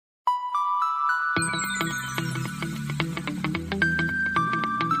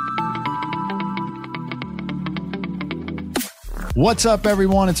What's up,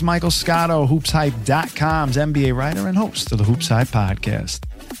 everyone? It's Michael Scotto, HoopsHype.com's NBA writer and host of the HoopsHype podcast.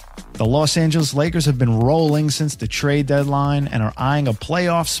 The Los Angeles Lakers have been rolling since the trade deadline and are eyeing a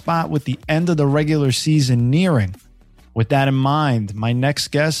playoff spot with the end of the regular season nearing. With that in mind, my next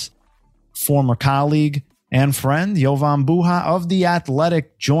guest, former colleague and friend, Jovan Buha of The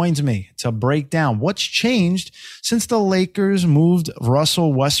Athletic, joins me to break down what's changed since the Lakers moved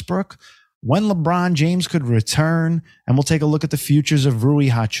Russell Westbrook, when LeBron James could return, and we'll take a look at the futures of Rui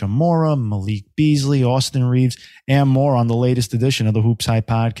Hachimura, Malik Beasley, Austin Reaves, and more on the latest edition of the HoopsHype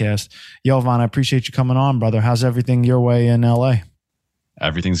podcast. Jovan, I appreciate you coming on, brother. How's everything your way in LA?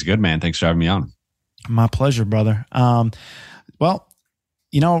 Everything's good, man. Thanks for having me on. My pleasure, brother. Well,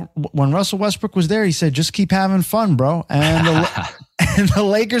 you know, when Russell Westbrook was there, he said, just keep having fun, bro. And the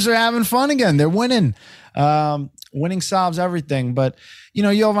Lakers are having fun again. They're winning. Winning solves everything. But, you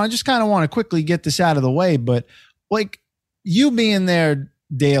know, Jovan, I just kind of want to quickly get this out of the way. But, like, you being there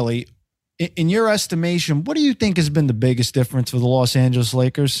daily, in your estimation, what do you think has been the biggest difference for the Los Angeles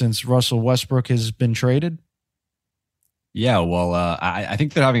Lakers since Russell Westbrook has been traded? Yeah, well, I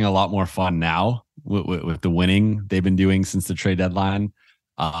think they're having a lot more fun now with the winning they've been doing since the trade deadline.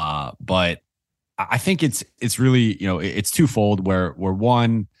 But I think it's really, you know, it's twofold where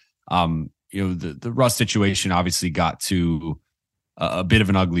one, you know, the Russ situation obviously got to a bit of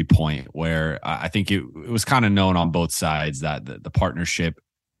an ugly point where I think it was kind of known on both sides that the partnership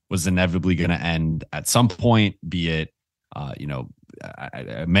was inevitably going to end at some point, be it, you know,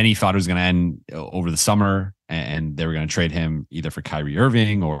 many thought it was going to end over the summer and they were going to trade him either for Kyrie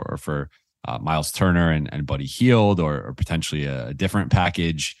Irving or for Miles Turner and Buddy Hield or potentially a different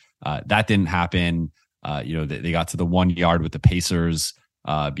package. That didn't happen. You know, they got to the 1 yard with the Pacers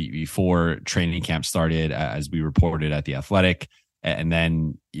before training camp started, as we reported at The Athletic. And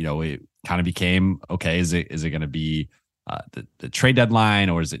then, you know, it kind of became, okay, is it going to be the trade deadline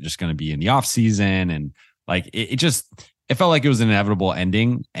or is it just going to be in the off season? And like, it felt like it was an inevitable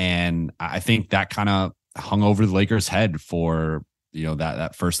ending. And I think that kind of hung over the Lakers' head for, you know,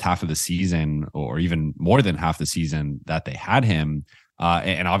 that first half of the season or even more than half the season that they had him.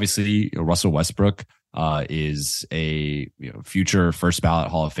 And obviously Russell Westbrook is a future first ballot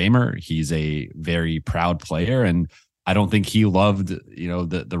Hall of Famer. He's a very proud player, and I don't think he loved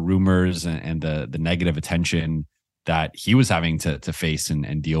the rumors and the negative attention that he was having to face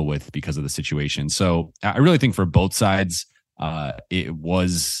and deal with because of the situation. So I really think for both sides, it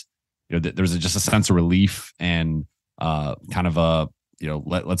was there was just a sense of relief and kind of a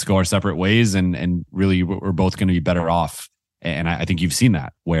let's go our separate ways and really we're both going to be better off. And I think you've seen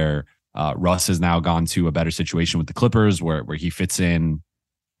that where Russ has now gone to a better situation with the Clippers where he fits in.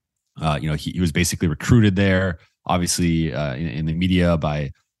 He was basically recruited there, obviously in the media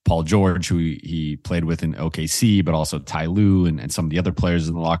by Paul George, who he played with in OKC, but also Ty Lue and some of the other players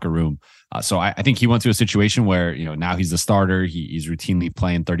in the locker room. So I think he went to a situation where, now he's the starter. He's routinely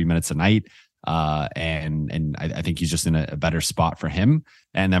playing 30 minutes a night. And I think he's just in a better spot for him.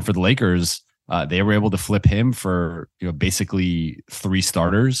 And then for the Lakers, they were able to flip him for, basically 3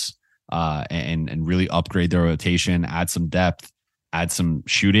 starters and really upgrade their rotation, add some depth, add some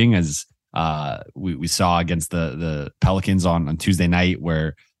shooting as we saw against the Pelicans on Tuesday night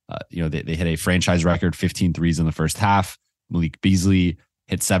where, they hit a franchise record 15 threes in the first half. Malik Beasley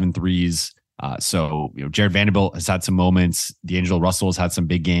hit 7 threes. So, Jared Vanderbilt has had some moments. D'Angelo Russell has had some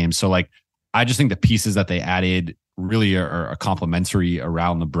big games. So like, I just think the pieces that they added really are complementary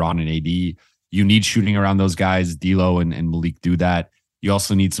around LeBron and AD. You need shooting around those guys. D'Lo and Malik do that. You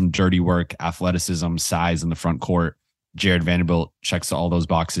also need some dirty work, athleticism, size in the front court. Jared Vanderbilt checks all those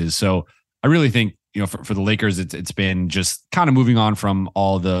boxes. So I really think, for the Lakers, it's been just kind of moving on from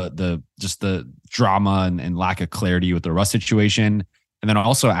all the drama and lack of clarity with the Russ situation. And then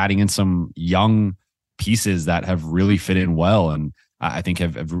also adding in some young pieces that have really fit in well. And I think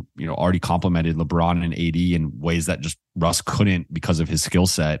have already complemented LeBron and AD in ways that just Russ couldn't because of his skill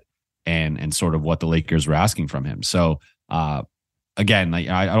set and sort of what the Lakers were asking from him. So again,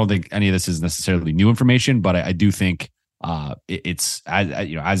 I don't think any of this is necessarily new information, but I do think it's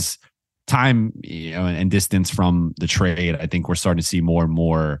as time and distance from the trade, I think we're starting to see more and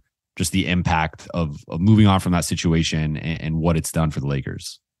more just the impact of moving on from that situation and what it's done for the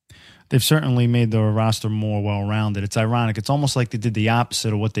Lakers. They've certainly made the roster more well-rounded. It's ironic. It's almost like they did the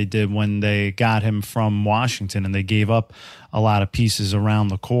opposite of what they did when they got him from Washington and they gave up a lot of pieces around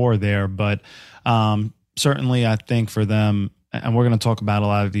the core there. But certainly I think for them, and we're going to talk about a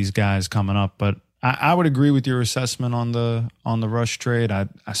lot of these guys coming up, but I would agree with your assessment on the Rush trade. I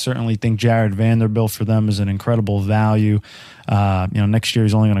certainly think Jared Vanderbilt for them is an incredible value. Next year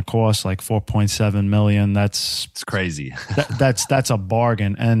he's only going to cost like $4.7 million. It's crazy. that's a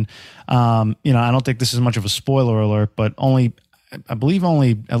bargain. And I don't think this is much of a spoiler alert, but I believe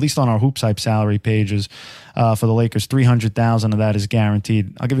only, at least on our HoopsHype salary pages for the Lakers, $300,000 of that is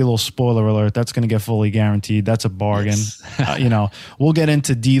guaranteed. I'll give you a little spoiler alert. That's going to get fully guaranteed. That's a bargain. Yes. We'll get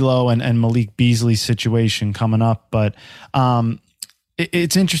into D'Lo and Malik Beasley's situation coming up, but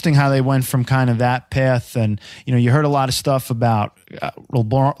it's interesting how they went from kind of that path. And, you heard a lot of stuff about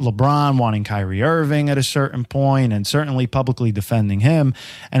LeBron wanting Kyrie Irving at a certain point and certainly publicly defending him.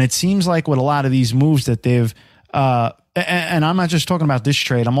 And it seems like with a lot of these moves that they've, and I'm not just talking about this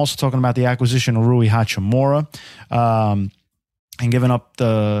trade. I'm also talking about the acquisition of Rui Hachimura and giving up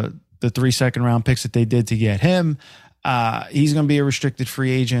the 3 second-round picks that they did to get him. He's going to be a restricted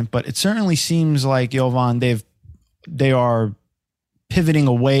free agent, but it certainly seems like, Jovan, they are pivoting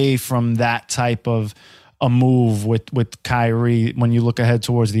away from that type of a move with Kyrie when you look ahead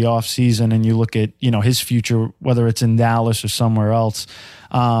towards the offseason and you look at, his future, whether it's in Dallas or somewhere else.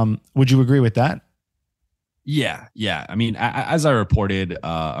 Would you agree with that? Yeah. I mean, as I reported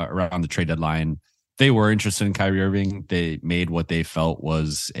around the trade deadline, they were interested in Kyrie Irving. They made what they felt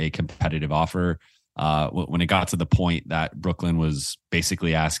was a competitive offer. When it got to the point that Brooklyn was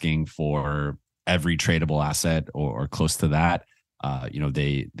basically asking for every tradable asset or close to that,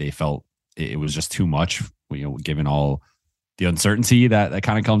 they felt it was just too much, given all the uncertainty that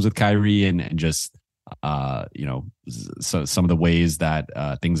kind of comes with Kyrie and just, so some of the ways that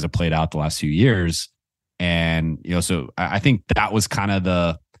things have played out the last few years. And, so I think that was kind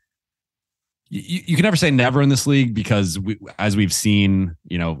of you can never say never in this league because as we've seen,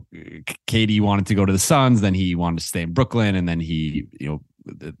 KD wanted to go to the Suns, then he wanted to stay in Brooklyn. And then he,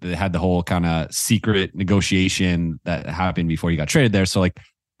 they had the whole kind of secret negotiation that happened before he got traded there. So like,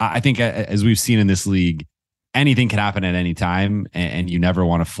 I think as we've seen in this league, anything can happen at any time and you never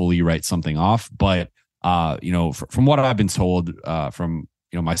want to fully write something off. But, from what I've been told from,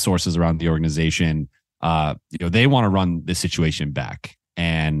 my sources around the organization, they want to run this situation back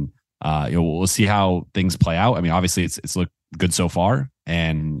and, we'll see how things play out. I mean, obviously it's looked good so far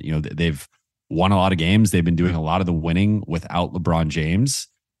and, they've won a lot of games. They've been doing a lot of the winning without LeBron James.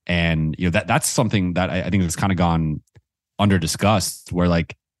 And, that's something that I think has kind of gone under discussed where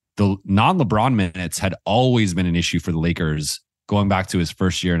like the non-LeBron minutes had always been an issue for the Lakers going back to his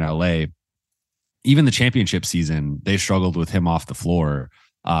first year in LA. Even the championship season, they struggled with him off the floor.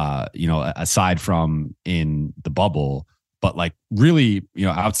 Aside from in the bubble, but like really,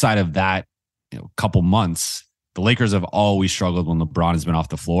 outside of that, couple months, the Lakers have always struggled when LeBron has been off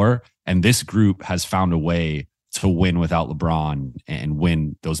the floor. And this group has found a way to win without LeBron and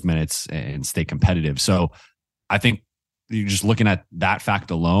win those minutes and stay competitive. So I think you're just looking at that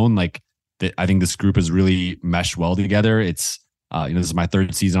fact alone, like I think this group has really meshed well together. It's, this is my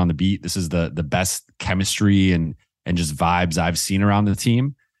third season on the beat. This is the best chemistry and just vibes I've seen around the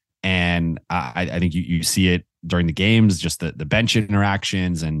team. And I think you see it during the games, just the bench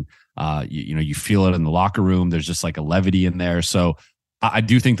interactions and, you feel it in the locker room. There's just like a levity in there. So I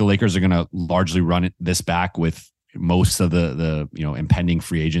do think the Lakers are going to largely run this back with most of the impending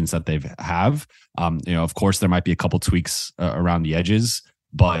free agents that they have. Of course, there might be a couple tweaks around the edges,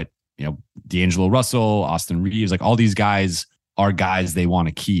 but, D'Angelo Russell, Austin Reaves, like all these guys are guys they want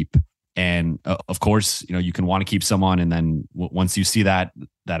to keep. And of course, you can want to keep someone. And then once you see that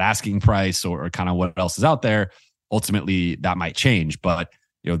asking price or kind of what else is out there, ultimately that might change. But,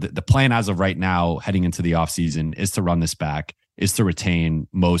 the plan as of right now, heading into the offseason is to run this back, is to retain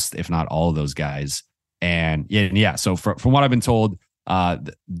most, if not all of those guys. And yeah. So from what I've been told,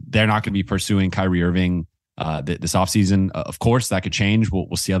 they're not going to be pursuing Kyrie Irving this offseason. Of course, that could change. We'll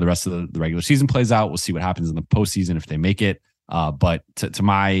see how the rest of the regular season plays out. We'll see what happens in the postseason if they make it. But to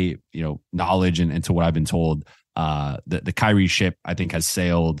my knowledge and to what I've been told, the Kyrie ship I think has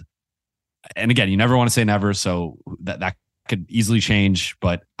sailed. And again, you never want to say never, so that could easily change.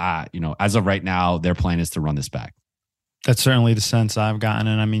 But as of right now, their plan is to run this back. That's certainly the sense I've gotten.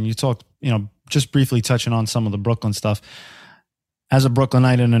 And I mean, you talked, just briefly touching on some of the Brooklyn stuff. As a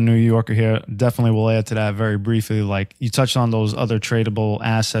Brooklynite and a New Yorker here, definitely will add to that very briefly. Like you touched on those other tradable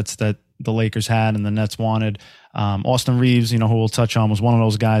assets that the Lakers had and the Nets wanted. Austin Reaves, who we'll touch on, was one of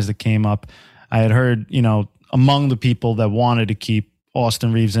those guys that came up. I had heard, among the people that wanted to keep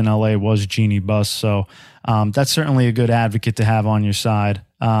Austin Reaves in LA was Jeannie Buss. So that's certainly a good advocate to have on your side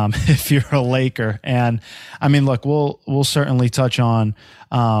if you're a Laker. And I mean, look, we'll certainly touch on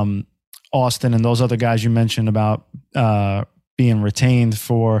Austin and those other guys you mentioned about being retained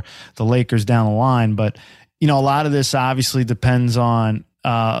for the Lakers down the line. But, a lot of this obviously depends on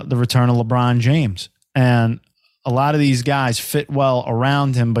the return of LeBron James. And a lot of these guys fit well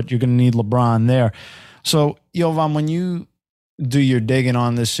around him, but you're going to need LeBron there. So, Jovan, when you do your digging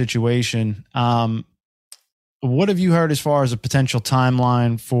on this situation, what have you heard as far as a potential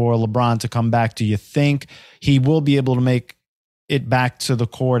timeline for LeBron to come back? Do you think he will be able to make it back to the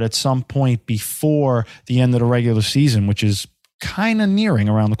court at some point before the end of the regular season, which is kind of nearing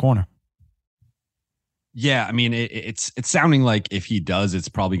around the corner? Yeah, I mean, it's sounding like if he does, it's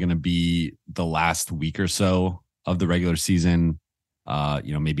probably going to be the last week or so of the regular season.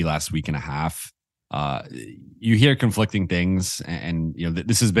 Maybe last week and a half. You hear conflicting things, and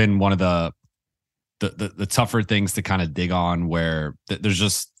this has been one of the tougher things to kind of dig on. Where there's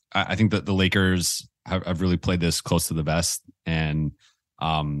just, I think that the Lakers have really played this close to the vest, and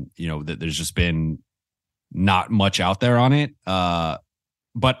that there's just been not much out there on it.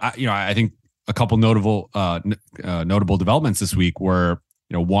 But I think a couple notable developments this week were,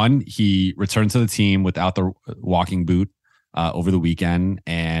 one, he returned to the team without the walking boot over the weekend,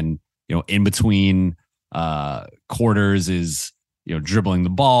 and in between quarters is dribbling the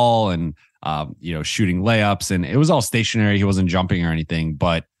ball and shooting layups, and it was all stationary. He wasn't jumping or anything,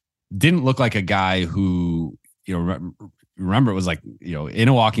 but didn't look like a guy who remember it was like in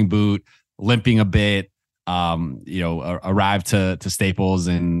a walking boot, limping a bit. Arrived to Staples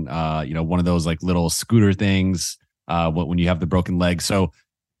and one of those like little scooter things when you have the broken leg. So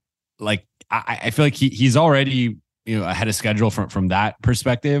like I feel like he's already ahead of schedule from that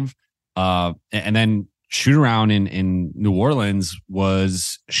perspective. And then shoot around in New Orleans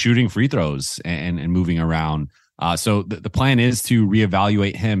was shooting free throws and moving around. So the plan is to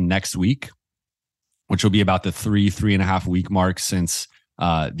reevaluate him next week, which will be about the 3.5 week mark since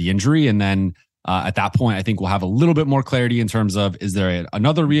the injury. And then at that point, I think we'll have a little bit more clarity in terms of, is there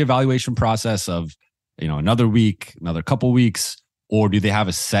another reevaluation process of, another week, another couple weeks, or do they have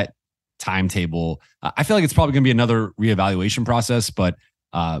a set timetable? I feel like it's probably going to be another reevaluation process, but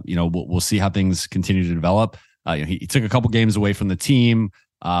we'll see how things continue to develop. He took a couple games away from the team,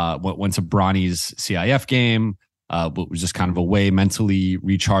 went to Bronny's CIF game, was just kind of away mentally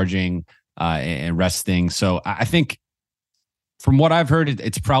recharging and resting. So I think, from what I've heard,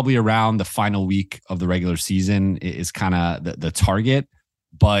 it's probably around the final week of the regular season is kind of the target,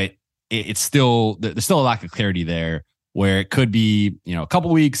 but it's still, there's still a lack of clarity there, where it could be, a couple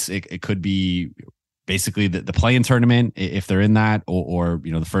weeks. It could be basically the play-in tournament if they're in that, or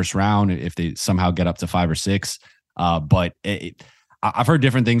the first round if they somehow get up to 5 or 6. But I've heard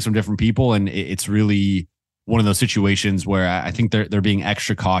different things from different people, and it's really one of those situations where I think they're being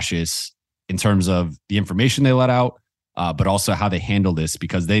extra cautious in terms of the information they let out. But also how they handle this,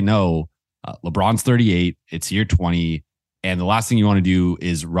 because they know LeBron's 38, it's year 20, and the last thing you want to do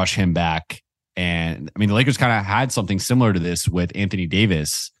is rush him back. And I mean, the Lakers kind of had something similar to this with Anthony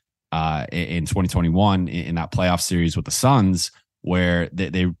Davis in 2021 in that playoff series with the Suns, where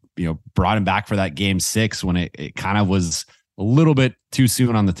they brought him back for that game 6 when it kind of was a little bit too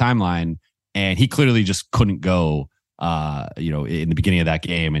soon on the timeline, and he clearly just couldn't go in the beginning of that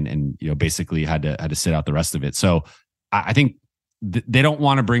game, and basically had to sit out the rest of it. So I think they don't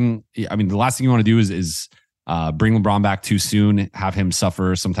want to bring. I mean, the last thing you want to do is bring LeBron back too soon, have him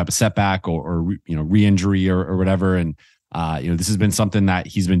suffer some type of setback or re-injury or whatever. And this has been something that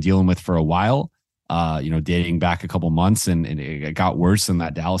he's been dealing with for a while. Dating back a couple months, and it got worse in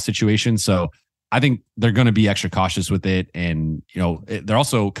that Dallas situation. So I think they're going to be extra cautious with it, and they're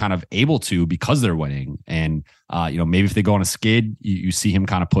also kind of able to, because they're winning. And maybe if they go on a skid, you see him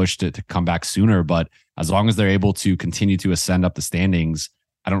kind of push to come back sooner. But as long as they're able to continue to ascend up the standings,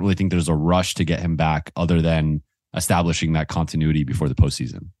 I don't really think there's a rush to get him back, other than establishing that continuity before the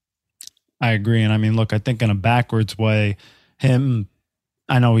postseason. I agree. And I mean, look, I think in a backwards way,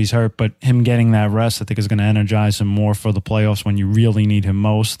 I know he's hurt, but him getting that rest, I think, is going to energize him more for the playoffs when you really need him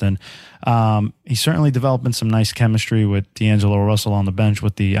most. And he's certainly developing some nice chemistry with D'Angelo Russell on the bench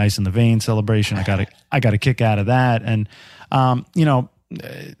with the ice in the vein celebration. I got a kick out of that. And,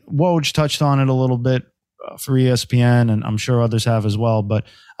 Woj touched on it a little bit for ESPN, and I'm sure others have as well. But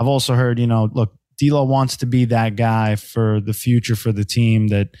I've also heard, look, D'Lo wants to be that guy for the future for the team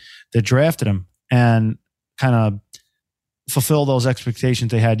that drafted him, and kind of fulfill those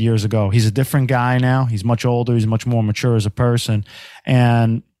expectations they had years ago. He's a different guy now. He's much older. He's much more mature as a person.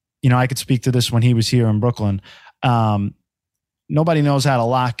 And, I could speak to this when he was here in Brooklyn. Nobody knows how to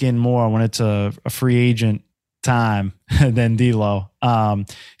lock in more when it's a free agent time than D'Lo. He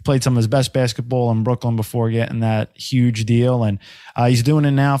played some of his best basketball in Brooklyn before getting that huge deal. And he's doing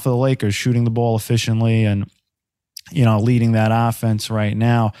it now for the Lakers, shooting the ball efficiently. And, leading that offense right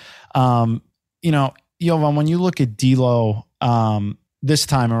now. Jovan, when you look at D'Lo this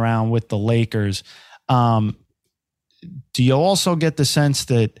time around with the Lakers, do you also get the sense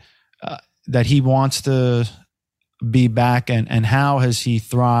that he wants to be back, and how has he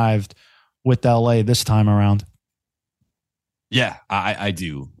thrived with LA this time around? Yeah, I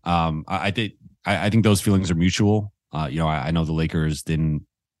do. I think those feelings are mutual. I know the Lakers didn't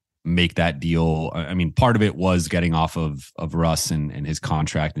make that deal. I mean, part of it was getting off of Russ and his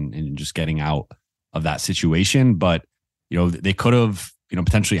contract and just getting out of that situation. But, they could have,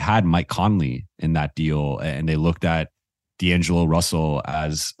 potentially had Mike Conley in that deal, and they looked at D'Angelo Russell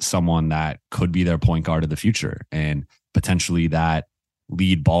as someone that could be their point guard of the future and potentially that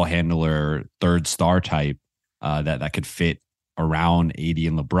lead ball handler, third star type that could fit around AD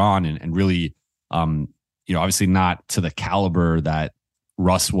and LeBron and really, obviously not to the caliber that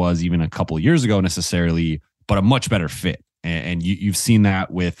Russ was even a couple of years ago necessarily, but a much better fit. And you've seen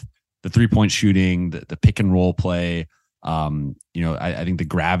that with the 3-point shooting, the pick and roll play. I think the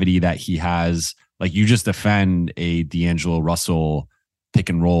gravity that he has, like you just defend a D'Angelo Russell pick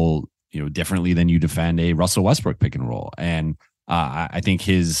and roll, differently than you defend a Russell Westbrook pick and roll. And I think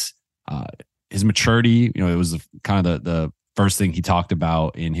his maturity, it was kind of the first thing he talked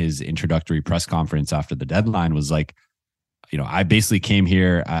about in his introductory press conference after the deadline was like, I basically came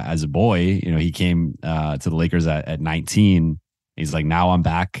here as a boy. He came to the Lakers at 19. He's like, now I'm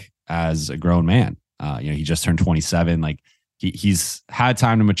back as a grown man. He just turned 27. Like he's had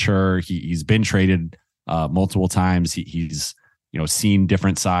time to mature. He's been traded multiple times. He's seen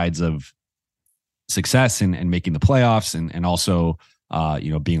different sides of success and making the playoffs and also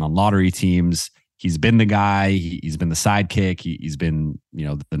being on lottery teams. He's been the guy. He's been the sidekick. He's been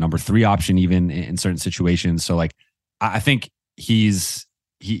the number 3 option even in certain situations. So like I think he's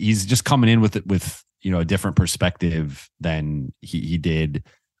just coming in with a different perspective than he did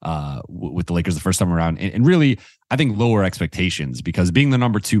with the Lakers the first time around, and really I think lower expectations because being the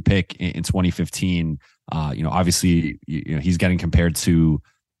number 2 pick in 2015, obviously he's getting compared to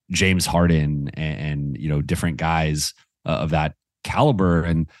James Harden and different guys of that caliber,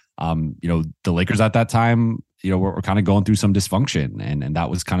 and the Lakers at that time were kind of going through some dysfunction, and that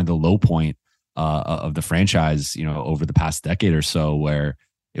was kind of the low point of the franchise over the past decade or so, where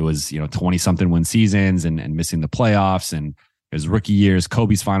it was 20 something win seasons and missing the playoffs, and his rookie year is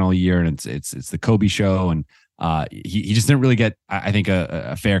Kobe's final year, and it's the Kobe show, and he just didn't really get, I think,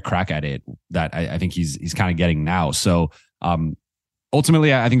 a fair crack at it that I think he's kind of getting now. So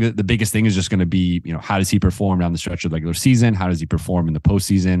ultimately, I think that the biggest thing is just going to be how does he perform down the stretch of the regular season? How does he perform in the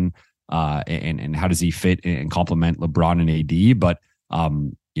postseason? And how does he fit and complement LeBron and AD? But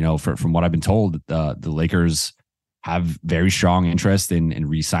from what I've been told, the Lakers have very strong interest in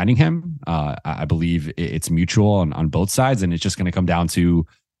re-signing him. I believe it's mutual on both sides, and it's just going to come down to,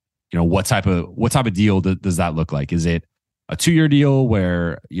 what type of deal does that look like? Is it a 2-year deal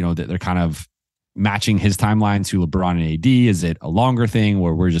where they're kind of matching his timeline to LeBron and AD? Is it a longer thing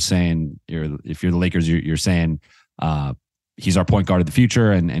where we're just saying, if you're the Lakers, you're saying he's our point guard of the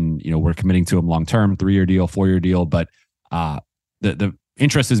future, and we're committing to him long term, 3-year deal, 4-year deal, but the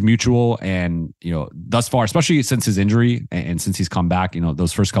interest is mutual, and thus far, especially since his injury and since he's come back,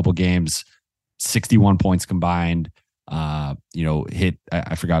 those first couple games, 61 points combined, hit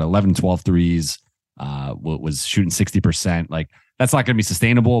I forgot 11 12 threes, was shooting 60%. Like that's not going to be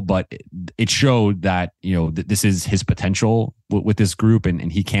sustainable, but it showed that this is his potential with this group,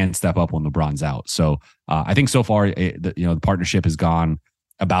 and he can step up when LeBron's out. So I think so far the partnership has gone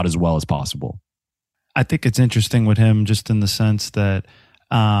about as well as possible. I think it's interesting with him just in the sense that,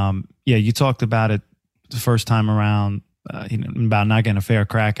 you talked about it the first time around, about not getting a fair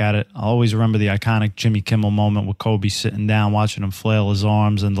crack at it. I always remember the iconic Jimmy Kimmel moment with Kobe sitting down, watching him flail his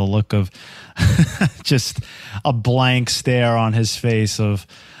arms, and the look of just a blank stare on his face of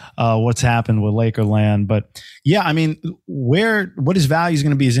what's happened with Lakerland. But yeah, I mean, what his value is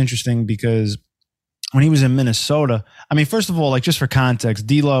going to be is interesting because when he was in Minnesota, I mean, first of all, like just for context,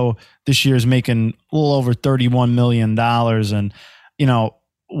 D'Lo this year is making a little over $31 million. And,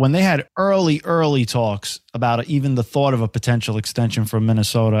 when they had early talks about even the thought of a potential extension from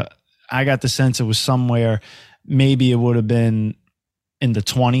Minnesota, I got the sense it was somewhere, maybe it would have been in the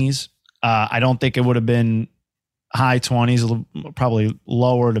 20s. I don't think it would have been high 20s, probably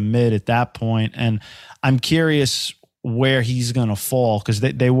lower to mid at that point. And I'm curious where he's going to fall because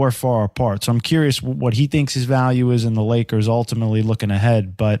they were far apart. So I'm curious what he thinks his value is in the Lakers ultimately looking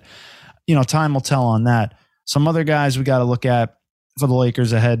ahead. But, time will tell on that. Some other guys we got to look at for the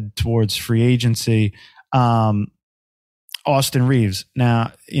Lakers ahead towards free agency. Austin Reaves.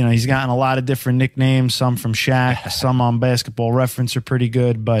 Now, he's gotten a lot of different nicknames, some from Shaq, some on Basketball Reference are pretty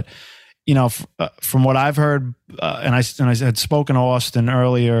good. But, from what I've heard, and I had spoken to Austin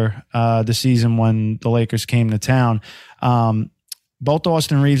earlier this season when the Lakers came to town, both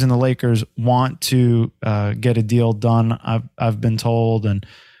Austin Reaves and the Lakers want to get a deal done, I've been told. And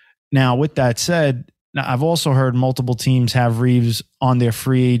now with that said, I've also heard multiple teams have Reaves on their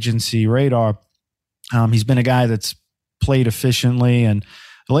free agency radar. He's been a guy that's played efficiently, and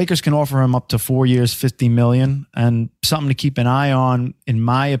the Lakers can offer him up to 4 years, $50 million. And something to keep an eye on, in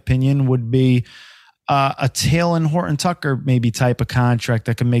my opinion, would be a Taylor and Horton Tucker maybe type of contract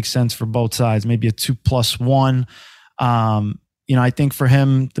that can make sense for both sides. Maybe a 2+1. I think for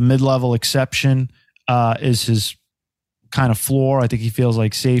him, the mid-level exception is his kind of floor. I think he feels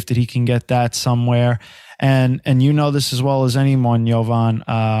like safe that he can get that somewhere. And this as well as anyone, Jovan.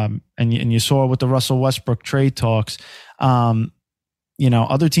 And you saw it with the Russell Westbrook trade talks.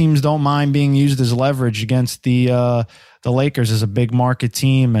 Other teams don't mind being used as leverage against the Lakers as a big market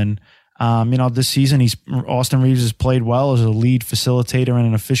team. And, this season, Austin Reaves has played well as a lead facilitator and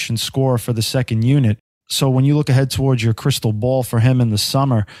an efficient scorer for the second unit. So when you look ahead towards your crystal ball for him in the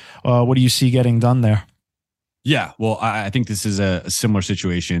summer, what do you see getting done there? Yeah, well, I think this is a similar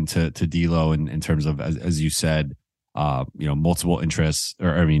situation to D'Lo in terms of, as you said, multiple interests,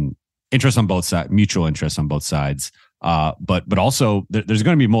 interest on both sides, mutual interest on both sides. But also there's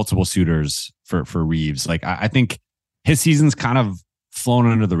going to be multiple suitors for Reaves. Like I think his season's kind of flown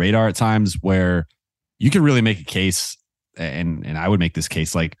under the radar at times, where you can really make a case, and I would make this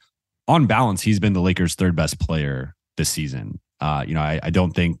case, like on balance, he's been the Lakers' third best player this season. I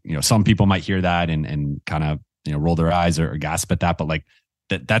don't think, some people might hear that and kind of, roll their eyes or gasp at that, but like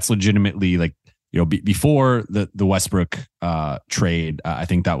that's legitimately like, before the Westbrook trade, I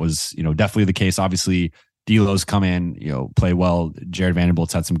think that was, definitely the case. Obviously, D'Lo's come in, play well. Jared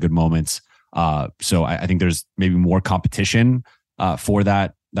Vanderbilt's had some good moments. So I think there's maybe more competition for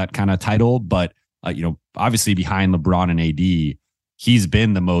that kind of title. But, obviously behind LeBron and AD, he's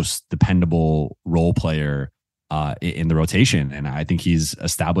been the most dependable role player in the rotation. And I think he's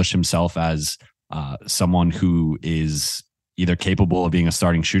established himself as someone who is either capable of being a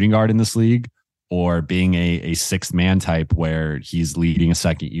starting shooting guard in this league or being a sixth man type where he's leading a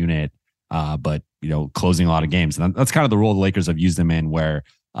second unit, but closing a lot of games. And that's kind of the role the Lakers have used him in, where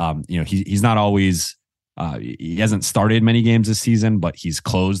he's not always he hasn't started many games this season, but he's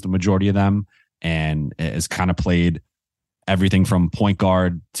closed the majority of them and has kind of played everything from point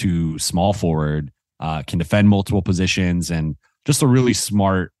guard to small forward, can defend multiple positions, and just a really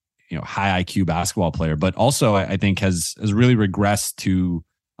smart, high IQ basketball player. But also I think has really regressed to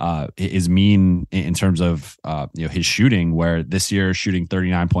his mean in terms of his shooting, where this year shooting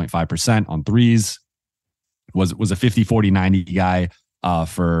 39.5% on threes, was a 50-40-90 guy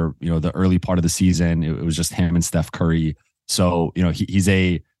for the early part of the season. It was just him and Steph Curry. So he's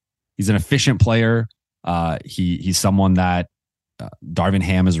an efficient player. He's someone that Darvin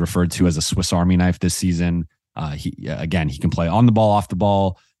Ham is referred to as a Swiss Army knife this season. He can play on the ball, off the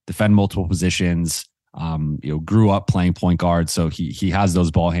ball, defend multiple positions. Grew up playing point guard, so he has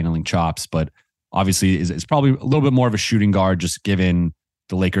those ball handling chops, but obviously is probably a little bit more of a shooting guard, just given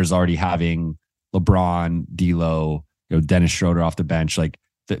the Lakers already having LeBron, D'Lo, Dennis Schroeder off the bench. Like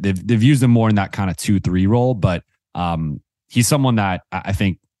they've used him more in that kind of 2-3 role, but he's someone that I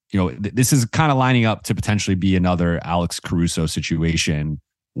think this is kind of lining up to potentially be another Alex Caruso situation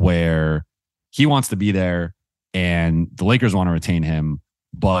where he wants to be there and the Lakers want to retain him,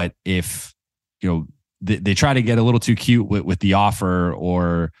 but if they try to get a little too cute with the offer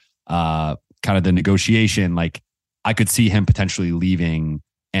or kind of the negotiation, like I could see him potentially leaving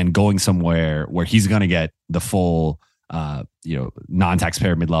and going somewhere where he's going to get the full,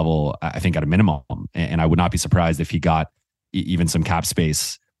 non-taxpayer mid-level, I think at a minimum. And I would not be surprised if he got even some cap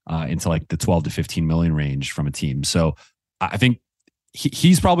space into like the 12 to 15 million range from a team. So I think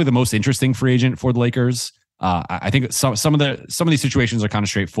he's probably the most interesting free agent for the Lakers. I think some of these situations are kind of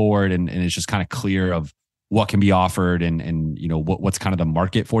straightforward and it's just kind of clear of what can be offered and what's kind of the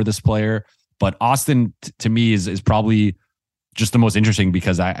market for this player. But Austin to me is probably just the most interesting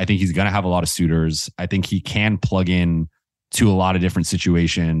because I think he's going to have a lot of suitors. I think he can plug in to a lot of different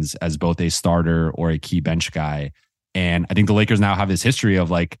situations as both a starter or a key bench guy. And I think the Lakers now have this history of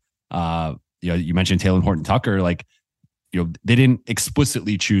like, you mentioned Taylor Horton Tucker, like, they didn't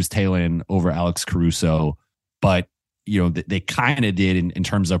explicitly choose Taylor over Alex Caruso, but, they kind of did in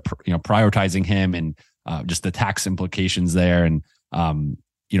terms of, prioritizing him and just the tax implications there. And,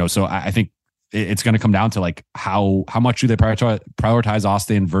 so I think it's going to come down to like, how much do they prioritize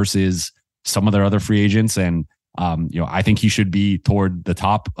Austin versus some of their other free agents? And I think he should be toward the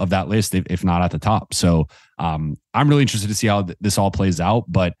top of that list, if not at the top. So I'm really interested to see how this all plays out.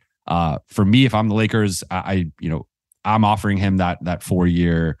 But for me, if I'm the Lakers, I'm offering him that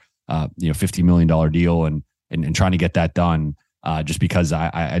 4-year, $50 million deal and trying to get that done, just because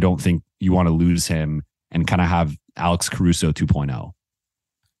I don't think you want to lose him and kind of have Alex Caruso 2.0.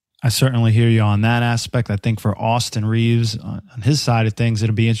 I certainly hear you on that aspect. I think for Austin Reaves, on his side of things,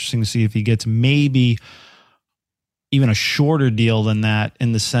 it'll be interesting to see if he gets maybe even a shorter deal than that,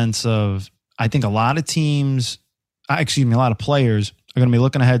 in the sense of, I think a lot of teams, a lot of players are going to be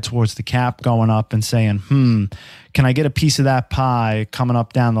looking ahead towards the cap going up and saying, can I get a piece of that pie coming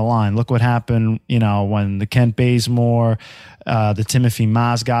up down the line? Look what happened, when the Kent Bazemore, the Timothy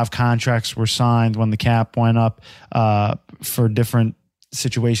Mozgov contracts were signed, when the cap went up for different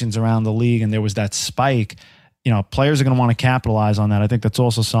situations around the league, and there was that spike. Players are going to want to capitalize on that. I think that's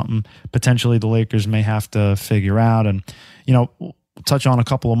also something potentially the Lakers may have to figure out. And, we'll touch on a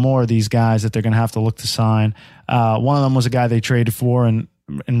couple of more of these guys that they're going to have to look to sign. One of them was a guy they traded for in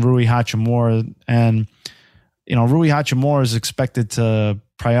Rui Hachimura. And, Rui Hachimura is expected to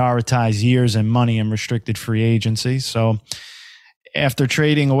prioritize years and money in restricted free agency. So after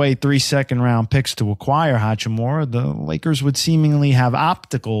trading away 3 second-round picks to acquire Hachimura, the Lakers would seemingly have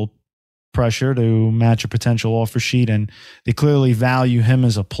optical pressure to match a potential offer sheet, and they clearly value him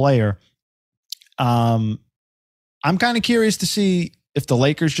as a player. I'm kind of curious to see if the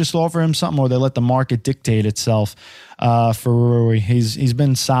Lakers just offer him something or they let the market dictate itself for Rui. He's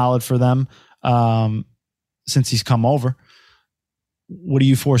been solid for them since he's come over. What do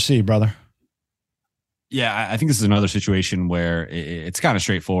you foresee, brother? Yeah, I think this is another situation where it's kind of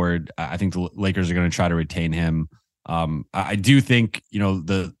straightforward. I think the Lakers are going to try to retain him. I do think,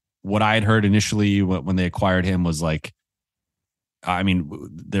 what I had heard initially when they acquired him was there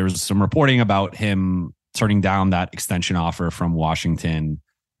was some reporting about him turning down that extension offer from Washington.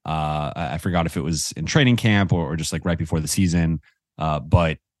 I forgot if it was in training camp or just right before the season.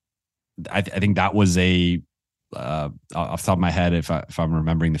 But I think that was off the top of my head, if I'm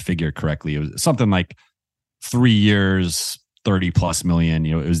remembering the figure correctly, it was something like 3 years, 30+ million.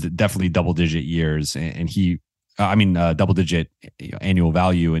 It was definitely double-digit years, and double-digit annual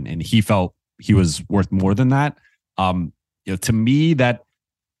value, and he felt he was worth more than that. To me, that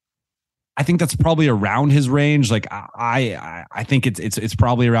I think that's probably around his range. I think it's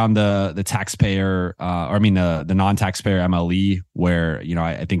probably around the taxpayer, the non-taxpayer MLE, where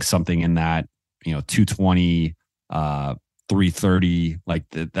I think something in that 220, 330,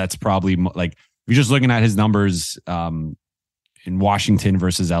 that's probably if you're just looking at his numbers in Washington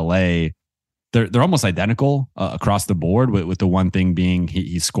versus LA, they're almost identical across the board, with the one thing being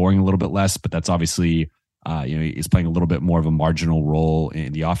he's scoring a little bit less, but that's obviously he's playing a little bit more of a marginal role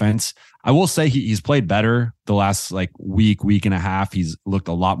in the offense. I will say he's played better the last week and a half. He's looked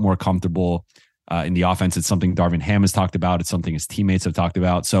a lot more comfortable in the offense. It's something Darvin Ham has talked about. It's something his teammates have talked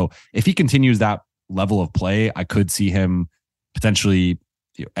about. So if he continues that level of play, I could see him potentially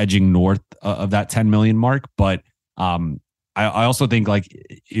edging north of that 10 million mark. But I also think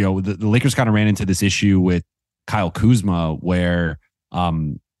the Lakers kind of ran into this issue with Kyle Kuzma, where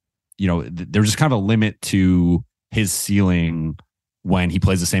there's just kind of a limit to his ceiling when he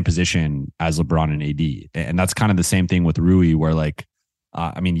plays the same position as LeBron and AD. And that's kind of the same thing with Rui, where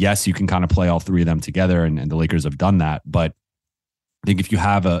yes, you can kind of play all three of them together, and the Lakers have done that. But I think if you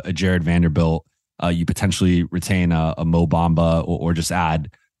have a Jared Vanderbilt, you potentially retain a Mo Bamba, or just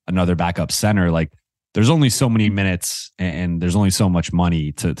add another backup center. There's only so many minutes and there's only so much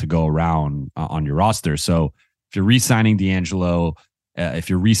money to go around on your roster. So if you're re-signing D'Angelo, if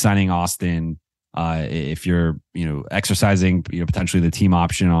you're re-signing Austin, if you're exercising potentially the team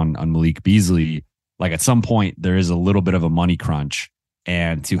option on Malik Beasley, at some point there is a little bit of a money crunch,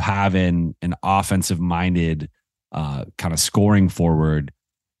 and to have an offensive minded kind of scoring forward,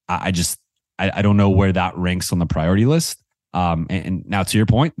 I don't know where that ranks on the priority list. And now, to your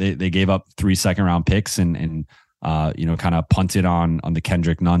point, they gave up 3 second-round picks and kind of punted on the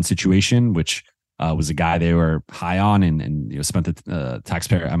Kendrick Nunn situation, which was a guy they were high on and spent the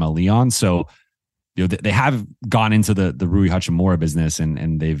taxpayer MLE on. So they have gone into the Rui Hachimura business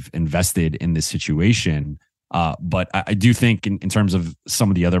and they've invested in this situation. But I do think in terms of some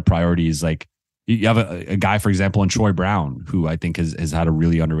of the other priorities, you have a guy, for example, in Troy Brown, who I think has had a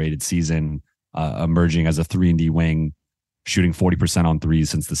really underrated season, emerging as a 3-and-D wing, shooting 40% on threes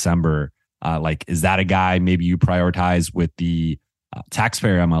since December. Is that a guy maybe you prioritize with the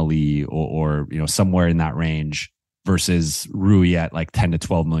taxpayer MLE or somewhere in that range versus Rui at 10 to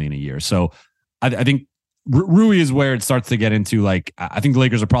 12 million a year? So I think Rui is where it starts to get into like, I think the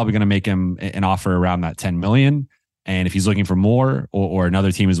Lakers are probably going to make him an offer around that 10 million. And if he's looking for more, or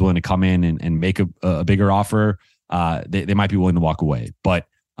another team is willing to come in and make a bigger offer, they might be willing to walk away. But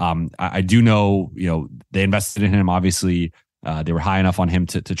I do know, they invested in him. Obviously, they were high enough on him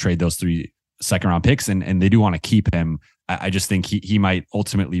to trade those 3 second-round picks, and they do want to keep him. I just think he might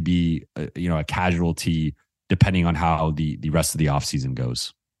ultimately be, a casualty depending on how the rest of the offseason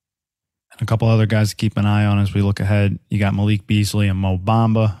goes. And a couple other guys to keep an eye on as we look ahead. You got Malik Beasley and Mo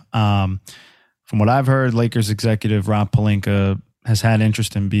Bamba. From what I've heard, Lakers executive Rob Pelinka has had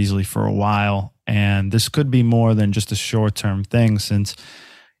interest in Beasley for a while, and this could be more than just a short-term thing since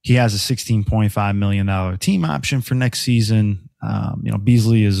he has a $16.5 million team option for next season.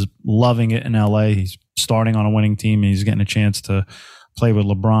 Beasley is loving it in LA. He's starting on a winning team, and he's getting a chance to play with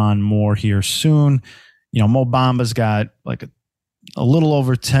LeBron more here soon. Mo Bamba's got like a little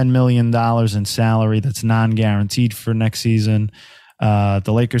over $10 million in salary that's non-guaranteed for next season. The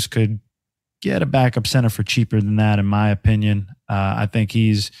Lakers could get a backup center for cheaper than that, in my opinion. I think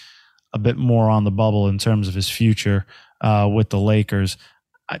he's a bit more on the bubble in terms of his future with the Lakers.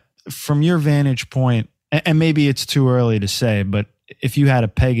 From your vantage point, and maybe it's too early to say, but if you had to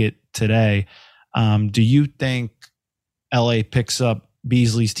peg it today, do you think LA picks up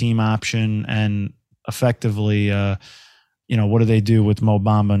Beasley's team option and effectively, what do they do with Mo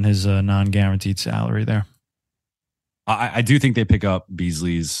Bamba and his non-guaranteed salary there? I do think they pick up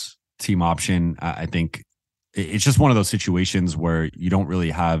Beasley's team option. I think it's just one of those situations where you don't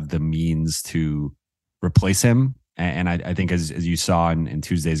really have the means to replace him. And I think as you saw in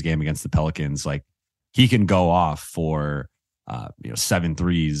Tuesday's game against the Pelicans, like he can go off for 7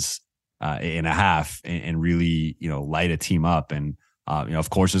 threes in a half and really light a team up. And of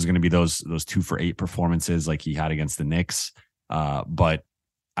course there's going to be those 2 for 8 performances like he had against the Knicks. But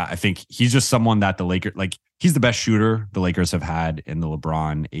I think he's just someone that the Lakers, like he's the best shooter the Lakers have had in the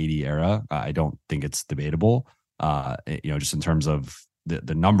LeBron AD era. I don't think it's debatable. Just in terms of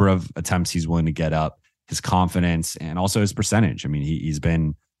the number of attempts he's willing to get up, his confidence, and also his percentage. I mean, he's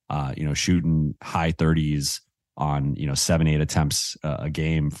been shooting high 30s on 7-8 attempts a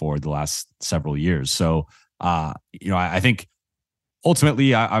game for the last several years. So I think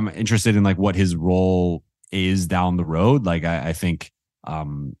ultimately I'm interested in like what his role is down the road. Like I think like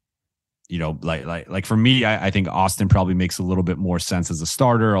for me, I think Austin probably makes a little bit more sense as a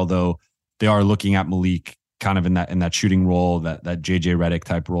starter, although they are looking at Malik kind of in that shooting role, that JJ Redick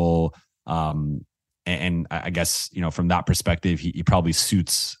type role. And I guess, from that perspective, he probably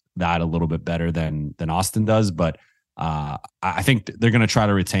suits that a little bit better than Austin does. But I think they're going to try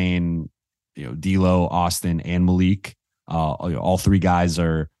to retain, D'Lo, Austin, and Malik. All 3 guys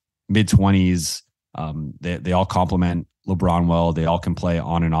are mid-20s. They all complement LeBron well. They all can play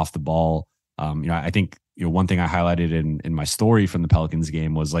on and off the ball. I think one thing I highlighted in my story from the Pelicans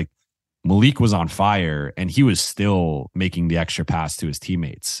game was like Malik was on fire and he was still making the extra pass to his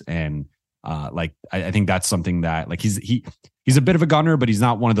teammates. And I think that's something that like he's a bit of a gunner, but he's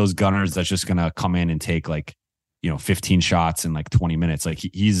not one of those gunners that's just gonna come in and take like 15 shots in like 20 minutes. Like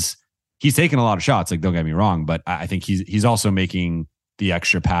he's taking a lot of shots. Like don't get me wrong, but I think he's also making the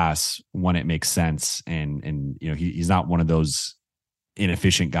extra pass when it makes sense, and he's not one of those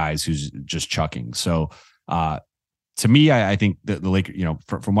inefficient guys who's just chucking. So to me, I think the Lakers,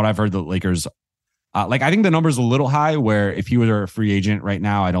 from what I've heard, the Lakers. I think the number's a little high where if he were a free agent right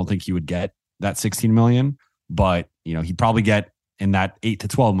now, I don't think he would get that 16 million, but he'd probably get in that 8 to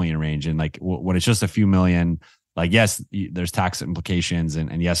 12 million range. And like when it's just a few million, like, yes, there's tax implications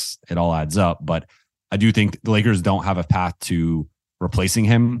and yes, it all adds up, but I do think the Lakers don't have a path to replacing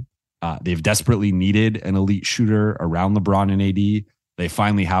him. They've desperately needed an elite shooter around LeBron and AD. They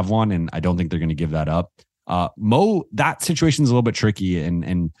finally have one, and I don't think they're going to give that up. Mo, that situation's a little bit tricky,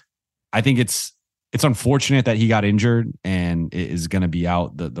 and I think it's unfortunate that he got injured and is going to be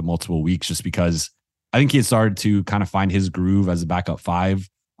out the multiple weeks, just because I think he had started to kind of find his groove as a backup 5.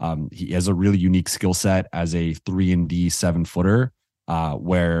 He has a really unique skill set as a 3-and-D 7-footer,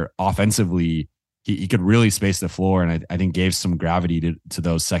 where offensively he could really space the floor, and I think gave some gravity to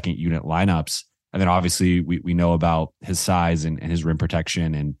those second unit lineups. And then obviously we know about his size and his rim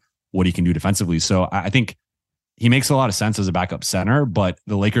protection and what he can do defensively. So I think he makes a lot of sense as a backup center, but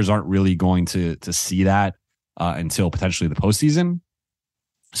the Lakers aren't really going to see that until potentially the postseason.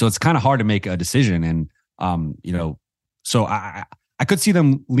 So it's kind of hard to make a decision. And, so I could see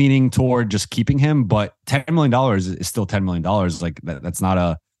them leaning toward just keeping him, but $10 million is still $10 million. Like that's not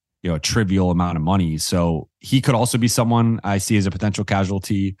a trivial amount of money. So he could also be someone I see as a potential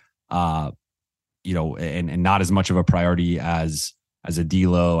casualty, and not as much of a priority as as a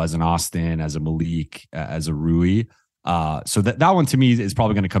D'Lo, as an Austin, as a Malik, as a Rui. So that one to me is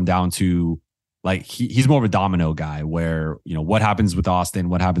probably going to come down to like he's more of a domino guy where, what happens with Austin,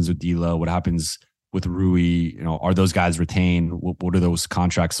 what happens with D'Lo, what happens with Rui, are those guys retained? What do those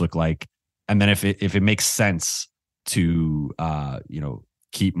contracts look like? And then if it makes sense to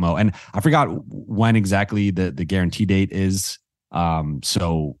keep Mo, and I forgot when exactly the guarantee date is.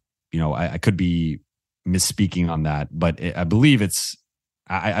 So I could be misspeaking on that, but I believe it's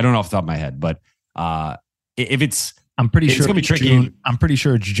I don't know off the top of my head, but if it's I'm pretty it's sure gonna be tricky. I'm pretty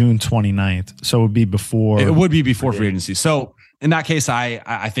sure it's June 29th. So it would be before. It would be before free agency. So in that case,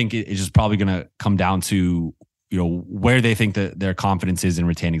 I think it's just probably going to come down to, where they think that their confidence is in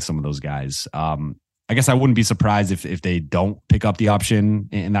retaining some of those guys. I guess I wouldn't be surprised if they don't pick up the option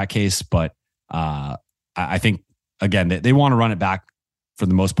in that case. But I think, again, they want to run it back for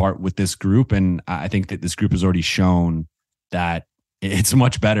the most part with this group. And I think that this group has already shown that it's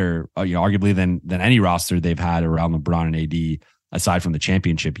much better, arguably than any roster they've had around LeBron and AD, aside from the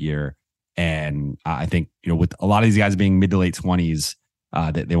championship year. And I think, with a lot of these guys being mid to late 20s,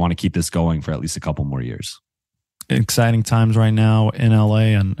 that they want to keep this going for at least a couple more years. Exciting times right now in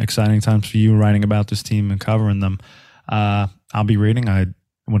LA, and exciting times for you writing about this team and covering them. I'll be reading. I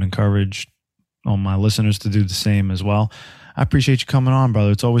would encourage all my listeners to do the same as well. I appreciate you coming on,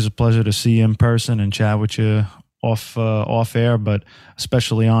 brother. It's always a pleasure to see you in person and chat with you off air, but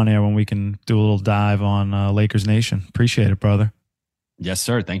especially on air when we can do a little dive on Lakers Nation. Appreciate it, brother. Yes,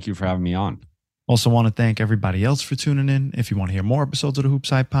 sir. Thank you for having me on. Also want to thank everybody else for tuning in. If you want to hear more episodes of the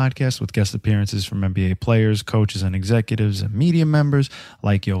HoopsHype podcast with guest appearances from NBA players, coaches, and executives and media members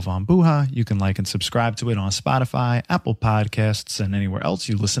like Jovan Buha, you can like and subscribe to it on Spotify, Apple Podcasts, and anywhere else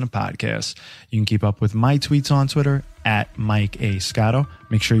you listen to podcasts. You can keep up with my tweets on Twitter at Mike A. Scotto.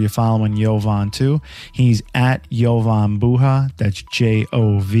 Make sure you're following Jovan too. He's at Jovan Buha. That's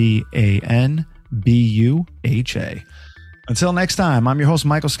JOVAN BUHA. Until next time, I'm your host,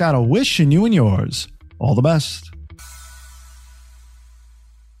 Michael Scotto, wishing you and yours all the best.